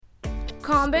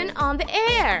Combin on the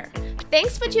air.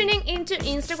 Thanks for tuning into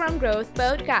Instagram Growth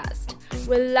Podcast.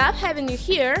 We love having you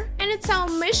here, and it's our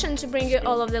mission to bring you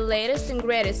all of the latest and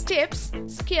greatest tips,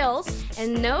 skills,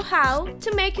 and know-how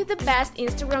to make you the best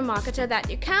Instagram marketer that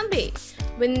you can be.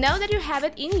 We know that you have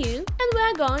it in you, and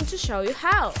we're going to show you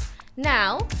how.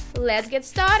 Now, let's get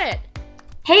started.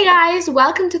 Hey guys,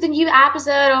 welcome to the new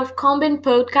episode of Combin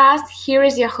Podcast. Here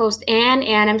is your host Anne,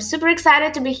 and I'm super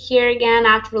excited to be here again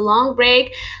after a long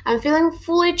break. I'm feeling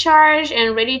fully charged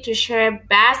and ready to share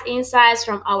best insights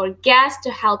from our guests to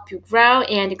help you grow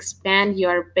and expand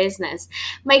your business.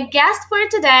 My guest for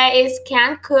today is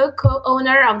Ken Cook,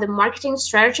 co-owner of the marketing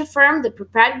strategy firm, The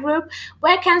Prepared Group,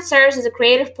 where Ken serves as a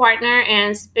creative partner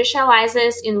and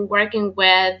specializes in working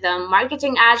with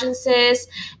marketing agencies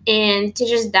and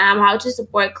teaches them how to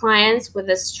support clients with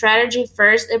a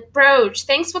strategy-first approach.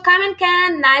 Thanks for coming,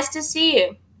 Ken. Nice to see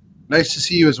you. Nice to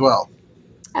see you as well.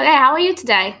 Okay, how are you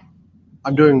today?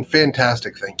 I'm doing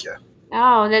fantastic, thank you.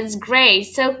 Oh, that's great.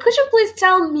 So could you please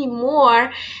tell me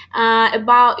more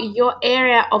about your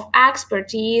area of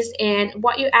expertise and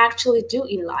what you actually do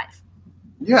in life?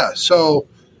 Yeah, so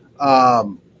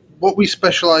what we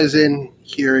specialize in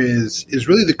here is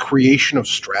really the creation of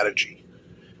strategy.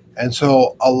 And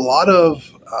so a lot of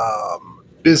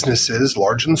businesses,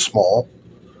 large and small,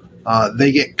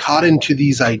 they get caught into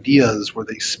these ideas where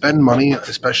they spend money,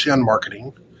 especially on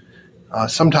marketing,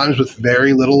 sometimes with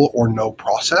very little or no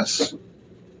process,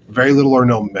 very little or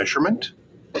no measurement,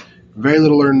 very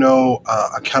little or no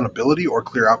accountability or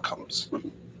clear outcomes.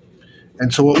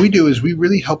 And so what we do is we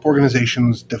really help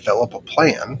organizations develop a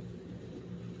plan,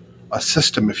 a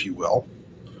system, if you will,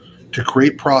 to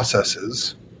create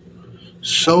processes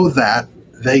so that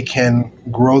they can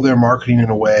grow their marketing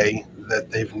in a way that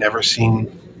they've never seen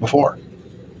before.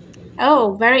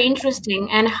 Oh, very interesting.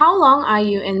 And how long are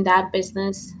you in that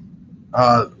business?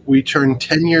 We turned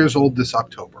 10 years old this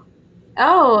October.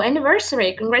 Oh,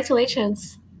 anniversary.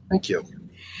 Congratulations. Thank you.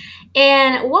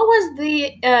 And what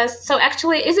was so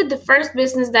actually, is it the first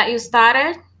business that you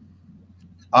started?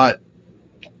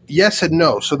 Yes and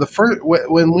no. So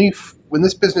when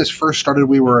this business first started,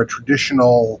 we were a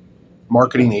traditional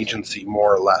marketing agency,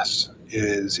 more or less.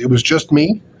 It was just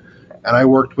me, and I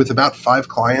worked with about 5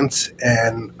 clients,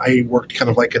 and I worked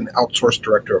kind of like an outsourced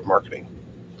director of marketing.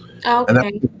 Okay. And that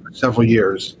was for several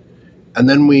years. And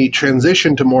then we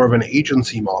transitioned to more of an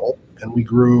agency model, and we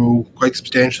grew quite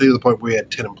substantially to the point where we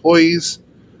had 10 employees,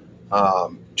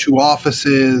 2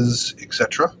 offices,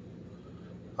 etc.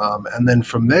 And then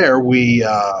from there, we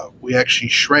actually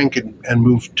shrank and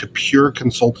moved to pure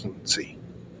consultancy.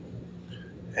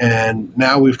 And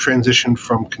now we've transitioned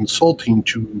from consulting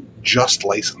to just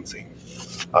licensing.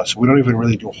 So we don't even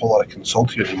really do a whole lot of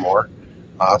consulting anymore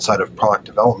outside of product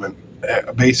development.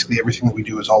 Basically, everything that we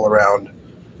do is all around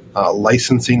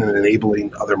licensing and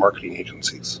enabling other marketing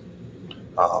agencies.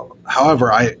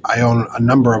 However, I own a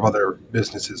number of other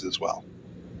businesses as well.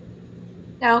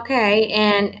 Okay,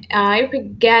 and if we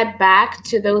get back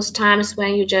to those times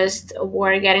when you just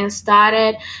were getting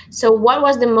started, so what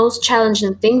was the most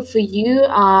challenging thing for you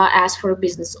as for a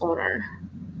business owner?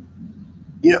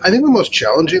 I think the most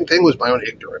challenging thing was my own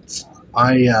ignorance.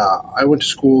 I went to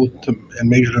school and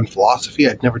majored in philosophy.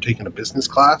 I'd never taken a business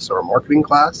class or a marketing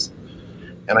class,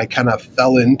 and I kind of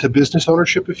fell into business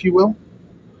ownership, if you will.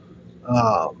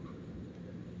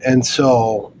 And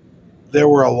so there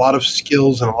were a lot of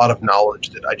skills and a lot of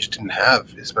knowledge that I just didn't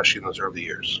have, especially in those early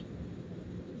years.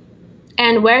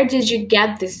 And where did you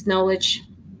get this knowledge?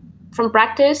 From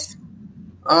practice?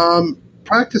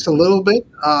 Practice a little bit.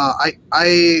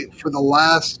 I for the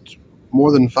last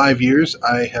more than 5 years,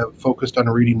 I have focused on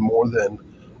reading more than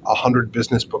 100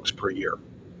 business books per year.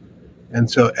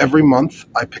 And so every month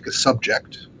I pick a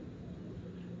subject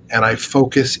and I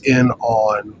focus in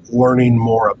on learning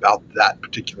more about that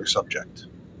particular subject.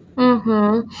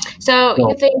 Mm-hmm. So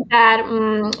you think that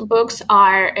books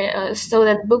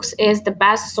is the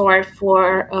best source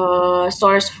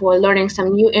for learning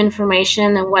some new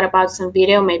information, and what about some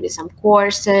video, maybe some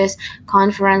courses,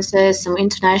 conferences, some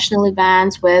international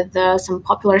events with some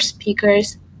popular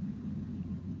speakers?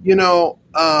 There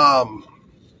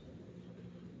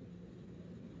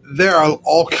are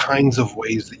all kinds of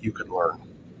ways that you can learn.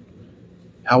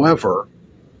 However,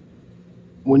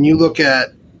 when you look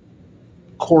at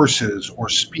courses or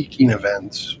speaking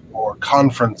events or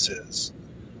conferences,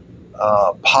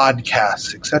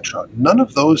 podcasts, etc., none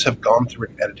of those have gone through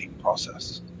an editing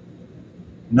process.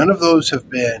 None of those have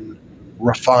been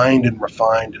refined and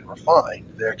refined and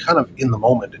refined. They're kind of in the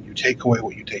moment, and you take away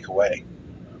what you take away.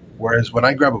 Whereas when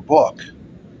I grab a book,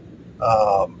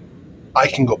 I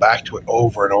can go back to it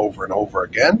over and over and over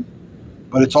again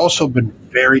but it's also been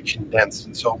very condensed.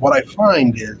 And so what I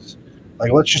find is,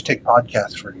 like, let's just take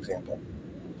podcasts, for example.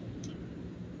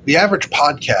 The average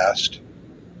podcast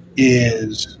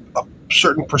is a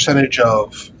certain percentage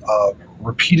of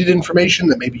repeated information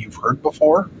that maybe you've heard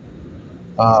before.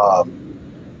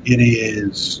 It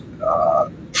is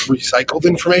recycled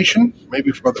information,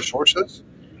 maybe from other sources.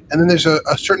 And then there's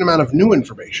a certain amount of new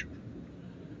information.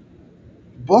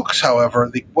 Books,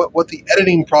 however, what the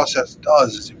editing process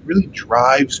does is it really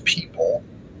drives people,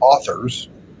 authors,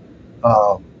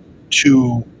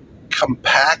 to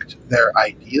compact their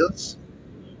ideas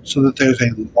so that there's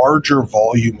a larger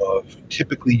volume of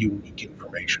typically unique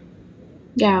information.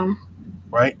 Yeah.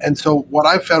 Right? And so what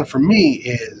I've found for me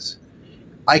is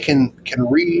I can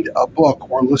read a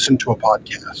book or listen to a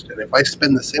podcast. And if I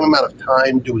spend the same amount of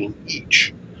time doing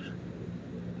each,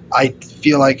 I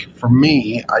feel like for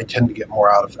me, I tend to get more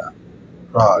out of that,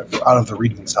 out of the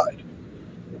reading side.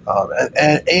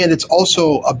 And it's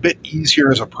also a bit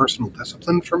easier as a personal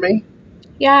discipline for me.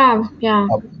 Yeah.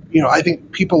 I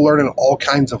think people learn in all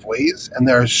kinds of ways, and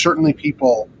there are certainly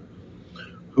people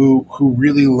who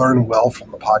really learn well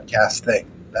from the podcast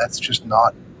thing. That's just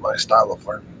not my style of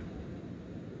learning.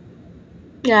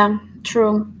 Yeah,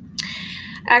 true.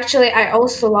 Actually, I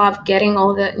also love getting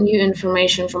all the new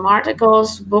information from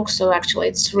articles, books, so actually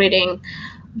it's reading.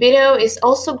 Video is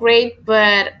also great,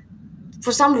 but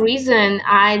for some reason,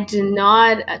 I do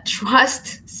not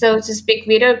trust, so to speak,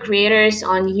 video creators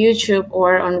on YouTube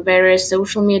or on various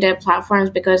social media platforms,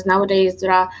 because nowadays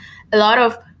there are a lot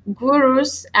of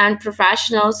gurus and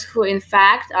professionals who in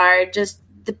fact are just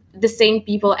the same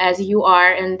people as you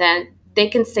are, and then they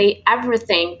can say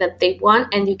everything that they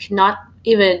want and you cannot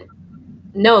even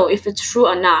know if it's true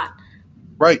or not.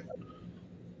 Right.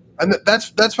 And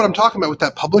that's what I'm talking about with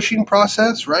that publishing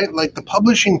process, right? Like the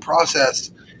publishing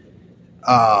process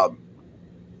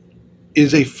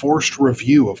is a forced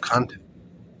review of content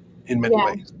in many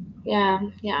ways. Yeah.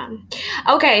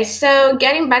 Okay, so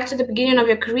getting back to the beginning of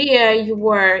your career, you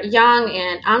were young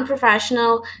and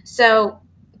unprofessional, so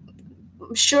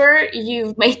I'm sure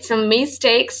you've made some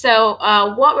mistakes. So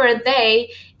what were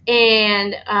they,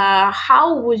 and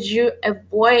how would you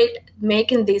avoid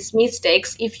making these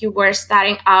mistakes if you were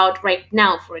starting out right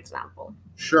now, for example?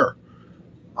 Sure.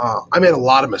 I made a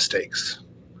lot of mistakes.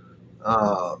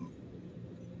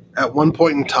 At one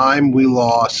point in time, we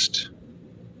lost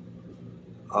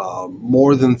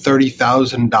more than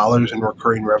 $30,000 in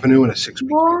recurring revenue in a 6-week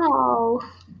period.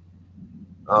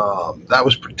 Wow. That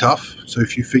was pretty tough. So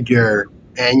if you figure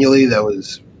annually, that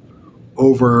was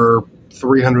over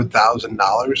 $300,000,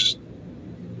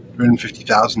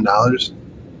 $350,000,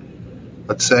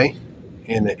 let's say,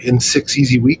 in 6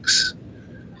 easy weeks.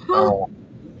 Huh.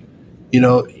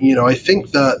 I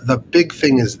think the big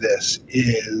thing is this: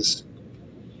 is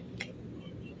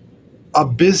a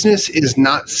business is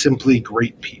not simply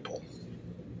great people.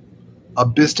 A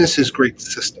business is great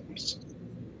systems.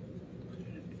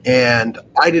 And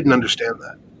I didn't understand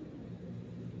that.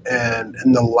 And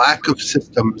the lack of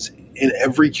systems in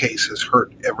every case has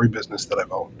hurt every business that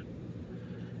I've owned.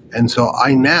 And so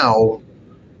I now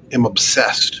am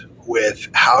obsessed with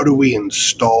how do we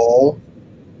install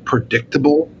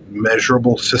predictable,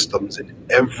 measurable systems in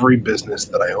every business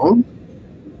that I own.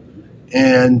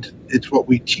 And it's what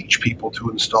we teach people to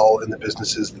install in the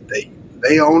businesses that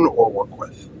they own or work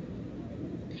with.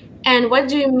 And what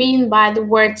do you mean by the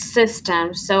word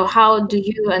system? So how do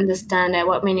you understand that?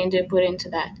 What meaning do you put into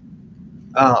that?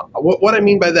 What I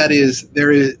mean by that is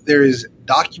there is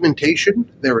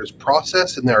documentation, there is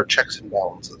process, and there are checks and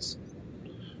balances.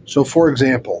 So, for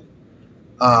example,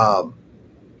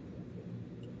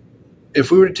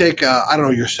 if we were to take,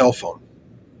 your cell phone,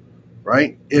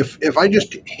 right? If I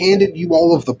just handed you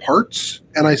all of the parts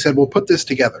and I said, well, put this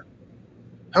together,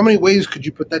 how many ways could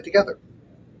you put that together?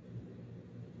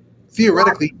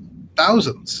 Theoretically,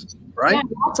 thousands, right? Yeah,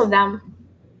 lots of them.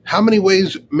 How many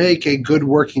ways make a good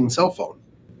working cell phone?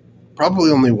 Probably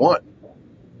only one,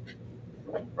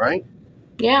 right?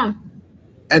 Yeah.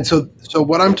 And so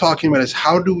what I'm talking about is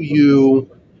how do you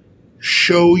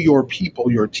show your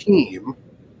people, your team,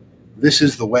 this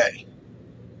is the way.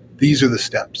 These are the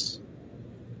steps.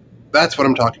 That's what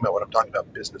I'm talking about when I'm talking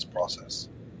about business process.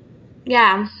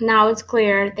 Yeah, now it's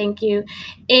clear. Thank you.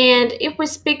 And if we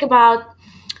speak about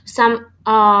some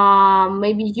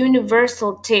maybe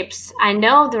universal tips, I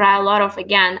know there are a lot of,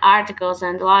 again, articles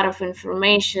and a lot of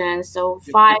information. So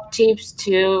 5 tips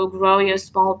to grow your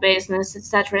small business,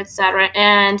 etc., etc.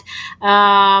 And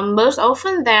most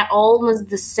often they're almost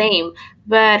the same.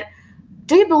 But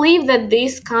Do you believe that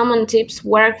these common tips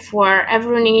work for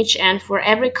every niche and for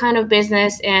every kind of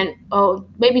business? And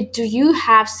maybe do you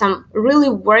have some really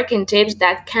working tips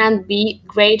that can be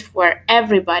great for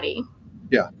everybody?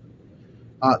 Yeah.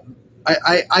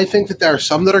 I think that there are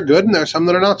some that are good and there are some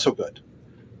that are not so good.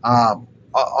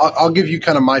 I'll give you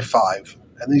kind of my five,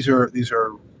 and these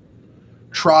are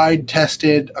tried,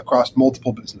 tested across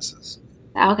multiple businesses.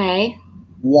 Okay.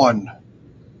 One,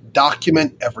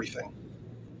 document everything.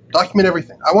 Document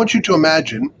everything. I want you to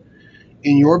imagine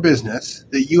in your business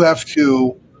that you have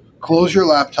to close your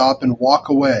laptop and walk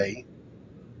away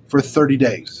for 30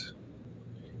 days.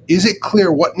 Is it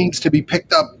clear what needs to be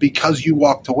picked up because you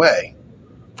walked away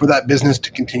for that business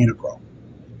to continue to grow?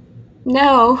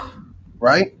 No.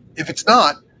 Right? If it's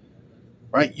not,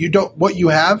 right, what you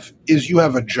have is you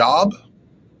have a job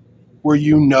where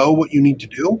you know what you need to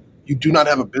do. You do not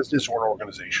have a business or an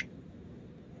organization.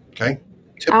 Okay?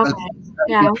 Tip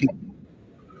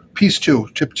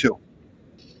two.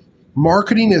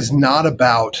 Marketing is not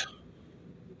about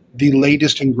the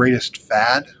latest and greatest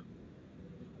fad.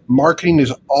 Marketing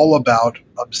is all about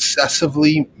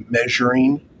obsessively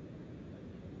measuring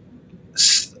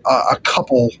a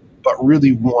couple, but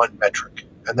really one metric,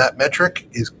 and that metric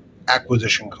is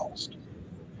acquisition cost.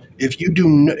 If you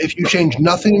change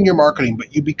nothing in your marketing,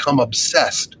 but you become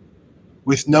obsessed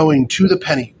with knowing to the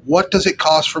penny, what does it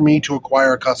cost for me to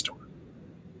acquire a customer?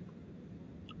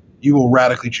 You will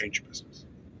radically change your business.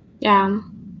 Yeah.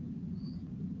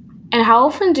 And how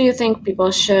often do you think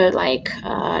people should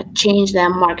change their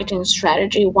marketing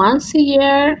strategy? Once a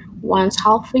year? Once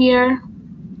half a year?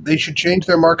 They should change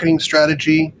their marketing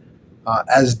strategy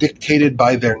as dictated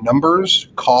by their numbers,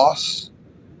 costs,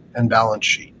 and balance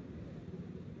sheet.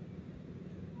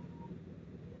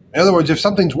 In other words, if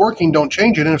something's working, don't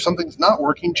change it. And if something's not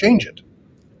working, change it.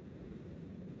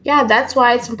 Yeah, that's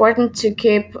why it's important to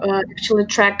keep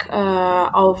track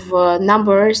of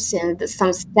numbers and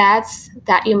some stats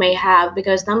that you may have,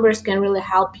 because numbers can really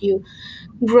help you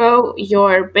grow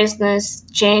your business,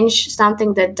 change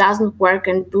something that doesn't work,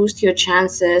 and boost your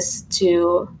chances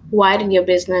to widen your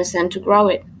business and to grow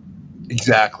it.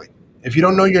 Exactly. If you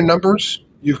don't know your numbers,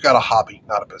 you've got a hobby,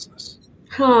 not a business.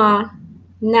 Huh.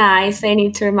 Nice. I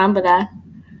need to remember that.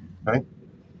 Okay.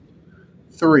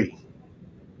 3.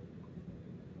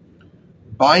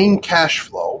 Buying cash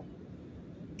flow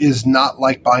is not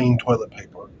like buying toilet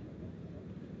paper.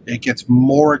 It gets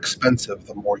more expensive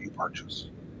the more you purchase.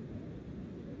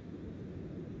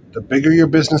 The bigger your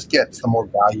business gets, the more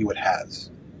value it has.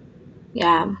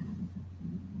 Yeah.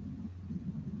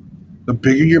 The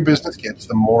bigger your business gets,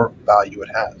 the more value it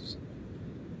has.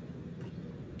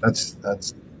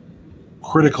 That's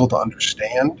critical to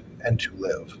understand and to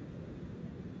live.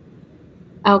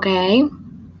 Okay.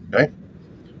 Okay.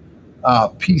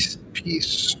 Piece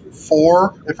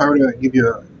 4, if I were to give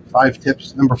you 5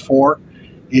 tips, number 4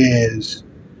 is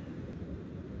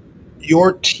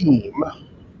your team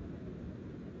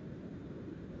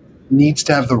needs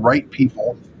to have the right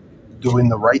people doing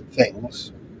the right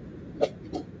things,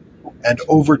 and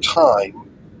over time,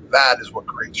 that is what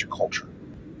creates your culture.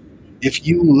 If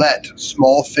you let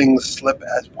small things slip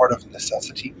as part of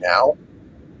necessity now,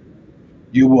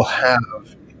 you will have a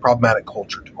problematic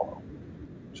culture tomorrow.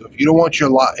 So if you don't want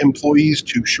your employees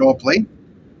to show up late,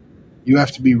 you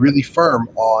have to be really firm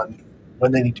on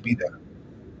when they need to be there.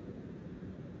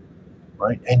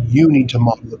 Right? And you need to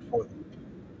model it for them.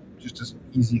 Just as an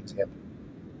easy example.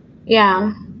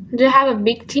 Yeah. Do you have a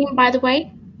big team, by the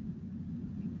way?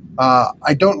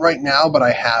 I don't right now, but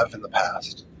I have in the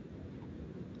past.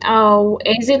 Oh,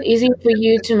 is it easy for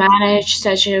you to manage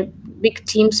such a big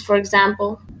teams, for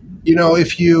example? You know,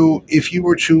 if you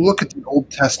were to look at the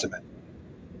Old Testament,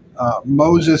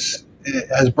 Moses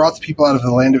has brought the people out of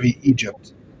the land of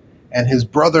Egypt, and his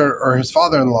brother or his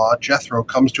father-in-law, Jethro,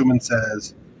 comes to him and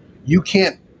says, "You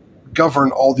can't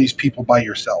govern all these people by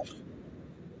yourself."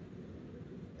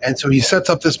 And so he sets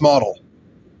up this model,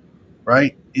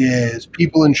 right? Is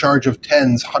people in charge of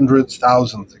tens, hundreds,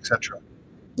 thousands, etc.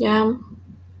 Yeah.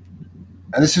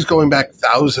 And this is going back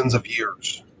thousands of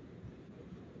years.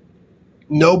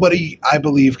 Nobody, I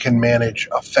believe, can manage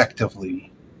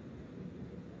effectively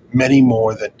many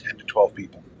more than 10 to 12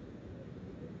 people.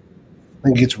 I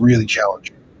think it's really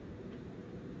challenging.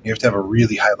 You have to have a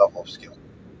really high level of skill.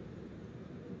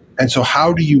 And so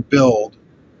how do you build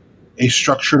a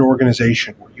structured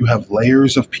organization where you have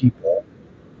layers of people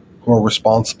who are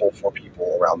responsible for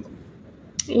people around them?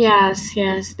 Yes.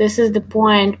 This is the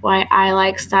point why I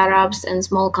like startups and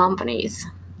small companies.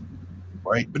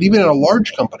 Right? But even in a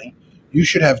large company, you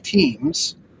should have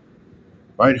teams,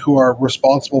 right, who are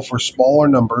responsible for smaller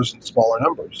numbers and smaller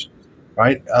numbers.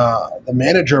 right? The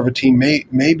manager of a team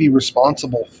may be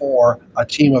responsible for a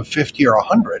team of 50 or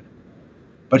 100,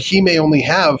 but he may only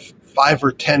have 5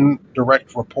 or 10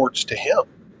 direct reports to him,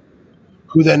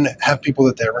 who then have people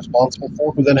that they're responsible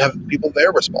for, who then have people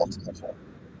they're responsible for,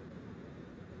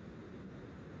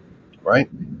 right?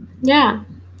 Yeah,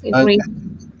 agree.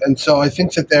 And so I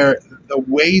think that the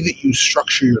way that you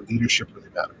structure your leadership really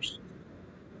matters.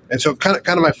 And so kind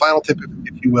of my final tip,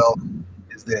 if you will,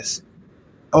 is this: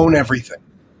 own everything.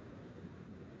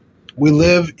 We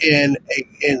live in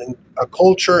a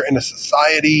culture, in a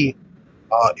society,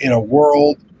 in a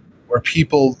world where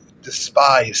people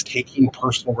despise taking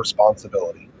personal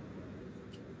responsibility.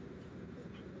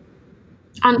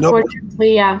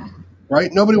 Unfortunately, yeah.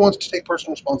 Right? Nobody wants to take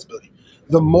personal responsibility.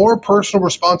 The more personal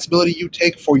responsibility you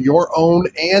take for your own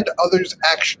and others'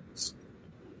 actions,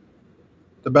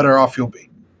 the better off you'll be.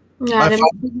 Yeah, the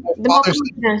more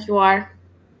confident you are.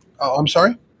 Oh, I'm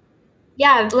sorry?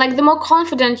 Yeah, like the more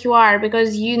confident you are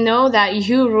because you know that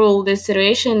you rule this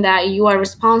situation, that you are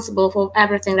responsible for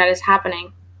everything that is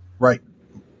happening. Right.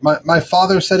 My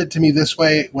father said it to me this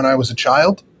way when I was a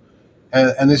child,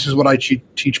 and this is what I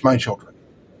teach my children.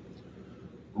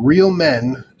 Real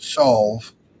men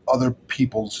solve other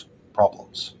people's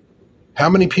problems. How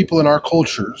many people in our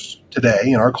culture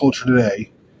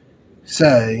today,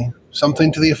 say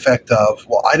something to the effect of,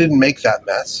 well, I didn't make that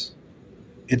mess.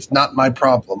 It's not my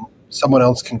problem. Someone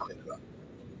else can clean it up.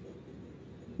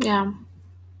 Yeah.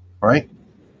 Right?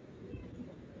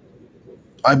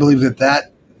 I believe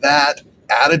that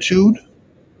attitude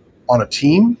on a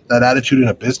team, that attitude in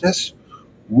a business,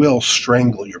 will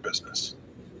strangle your business.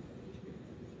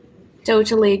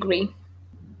 Totally agree.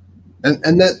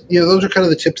 And that, those are kind of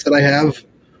the tips that I have.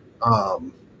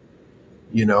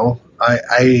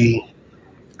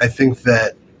 I think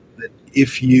that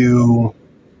if you've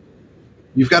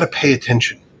got to pay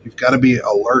attention, you've got to be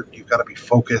alert, you've got to be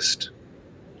focused,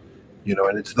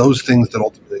 and it's those things that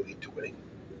ultimately lead to winning.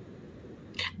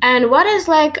 And what is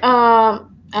like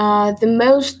the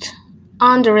most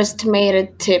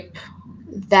underestimated tip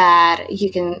that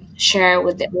you can share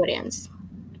with the audience?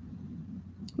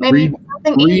 Maybe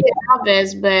something easy and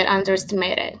obvious, but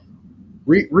underestimated.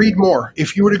 Read more.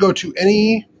 If you were to go to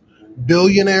any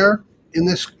billionaire in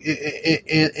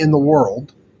the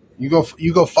world, you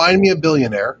go find me a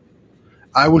billionaire.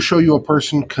 I will show you a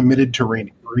person committed to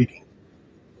reading.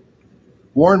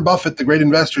 Warren Buffett, the great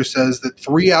investor, says that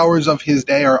 3 hours of his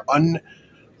day are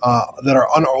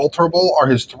unalterable are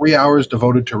his 3 hours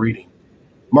devoted to reading.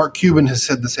 Mark Cuban has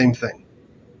said the same thing,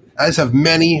 as have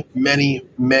many, many,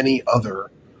 many other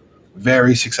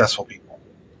very successful people.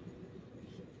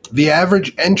 The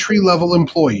average entry-level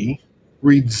employee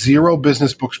reads 0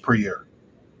 business books per year.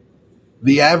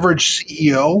 The average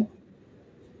CEO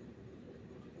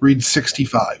reads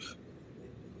 65.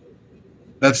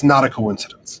 That's not a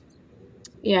coincidence.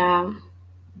 Yeah.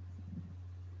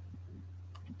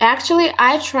 Actually,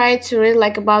 I try to read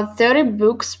like about 30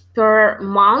 books per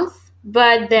month,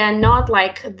 but they're not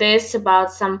like this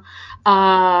about some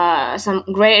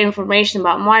great information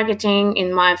about marketing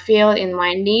in my field, in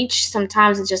my niche.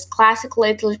 Sometimes it's just classic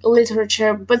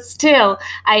literature, but still,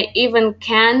 I even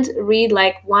can't read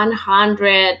like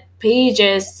 100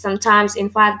 pages sometimes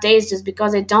in 5 days just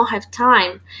because I don't have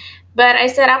time. But I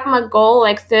set up my goal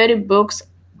like 30 books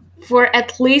for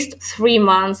at least 3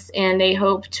 months, and I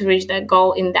hope to reach that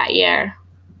goal in that year.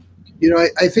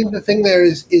 I think the thing there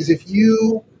is if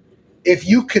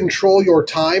you control your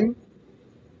time,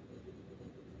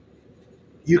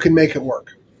 you can make it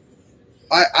work.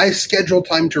 I schedule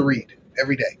time to read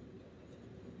every day.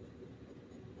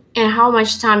 And how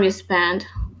much time you spend?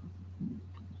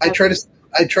 I try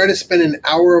to spend an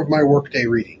hour of my workday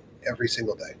reading every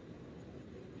single day.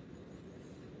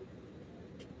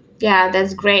 Yeah,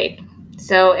 that's great.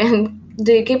 So, and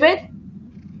do you keep it?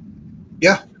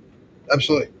 Yeah,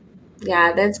 absolutely.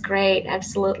 Yeah, that's great.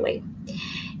 Absolutely.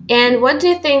 And what do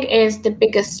you think is the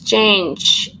biggest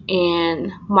change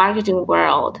in marketing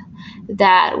world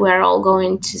that we're all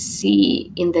going to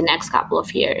see in the next couple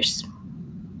of years?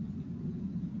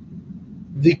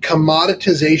 The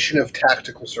commoditization of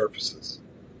tactical services.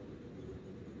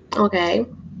 Okay.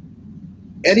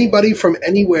 Anybody from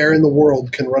anywhere in the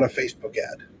world can run a Facebook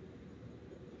ad.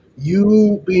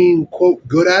 You being, quote,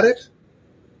 good at it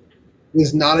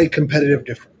is not a competitive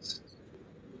difference.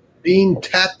 Being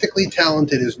tactically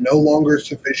talented is no longer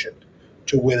sufficient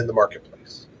to win in the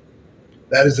marketplace.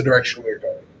 That is the direction we're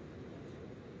going.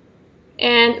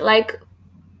 And like,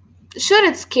 should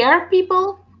it scare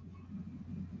people?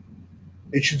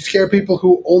 It should scare people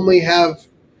who only have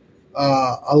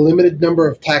a limited number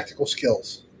of tactical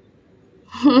skills.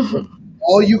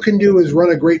 all you can do is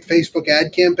run a great Facebook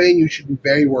ad campaign, you should be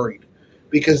very worried.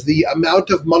 Because the amount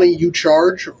of money you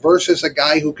charge versus a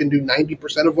guy who can do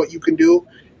 90% of what you can do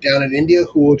down in India,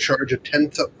 who will charge a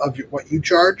tenth of what you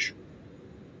charge,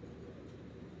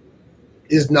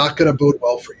 is not going to bode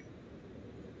well for you.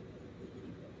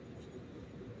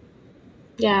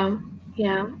 Yeah.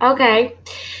 Okay.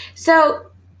 So,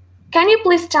 can you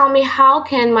please tell me how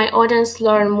can my audience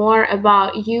learn more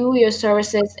about you, your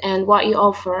services, and what you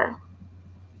offer?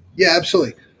 Yeah,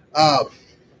 absolutely.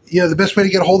 The best way to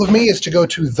get a hold of me is to go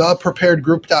to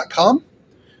thepreparedgroup.com.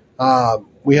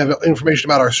 We have information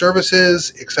about our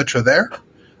services, etc. there,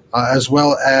 as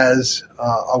well as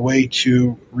a way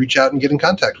to reach out and get in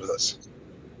contact with us.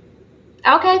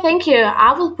 Okay, thank you.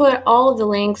 I will put all of the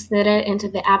links needed into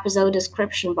the episode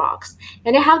description box.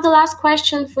 And I have the last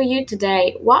question for you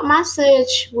today. What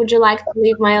message would you like to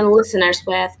leave my listeners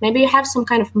with? Maybe you have some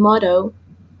kind of motto.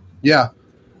 Yeah.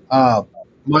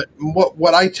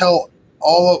 What I tell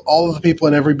all of the people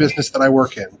in every business that I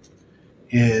work in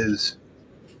is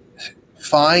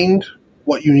find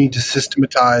what you need to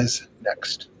systematize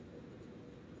next.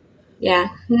 Yeah,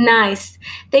 nice.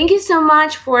 Thank you so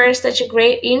much for such a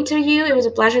great interview. It was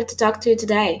a pleasure to talk to you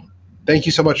today. Thank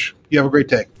you so much. You have a great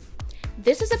day.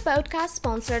 This is a podcast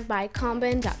sponsored by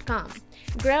Combin.com.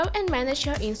 Grow and manage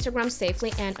your Instagram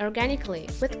safely and organically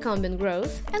with Combin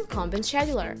Growth and Combin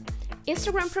Scheduler.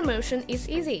 Instagram promotion is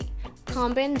easy.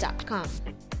 Combin.com.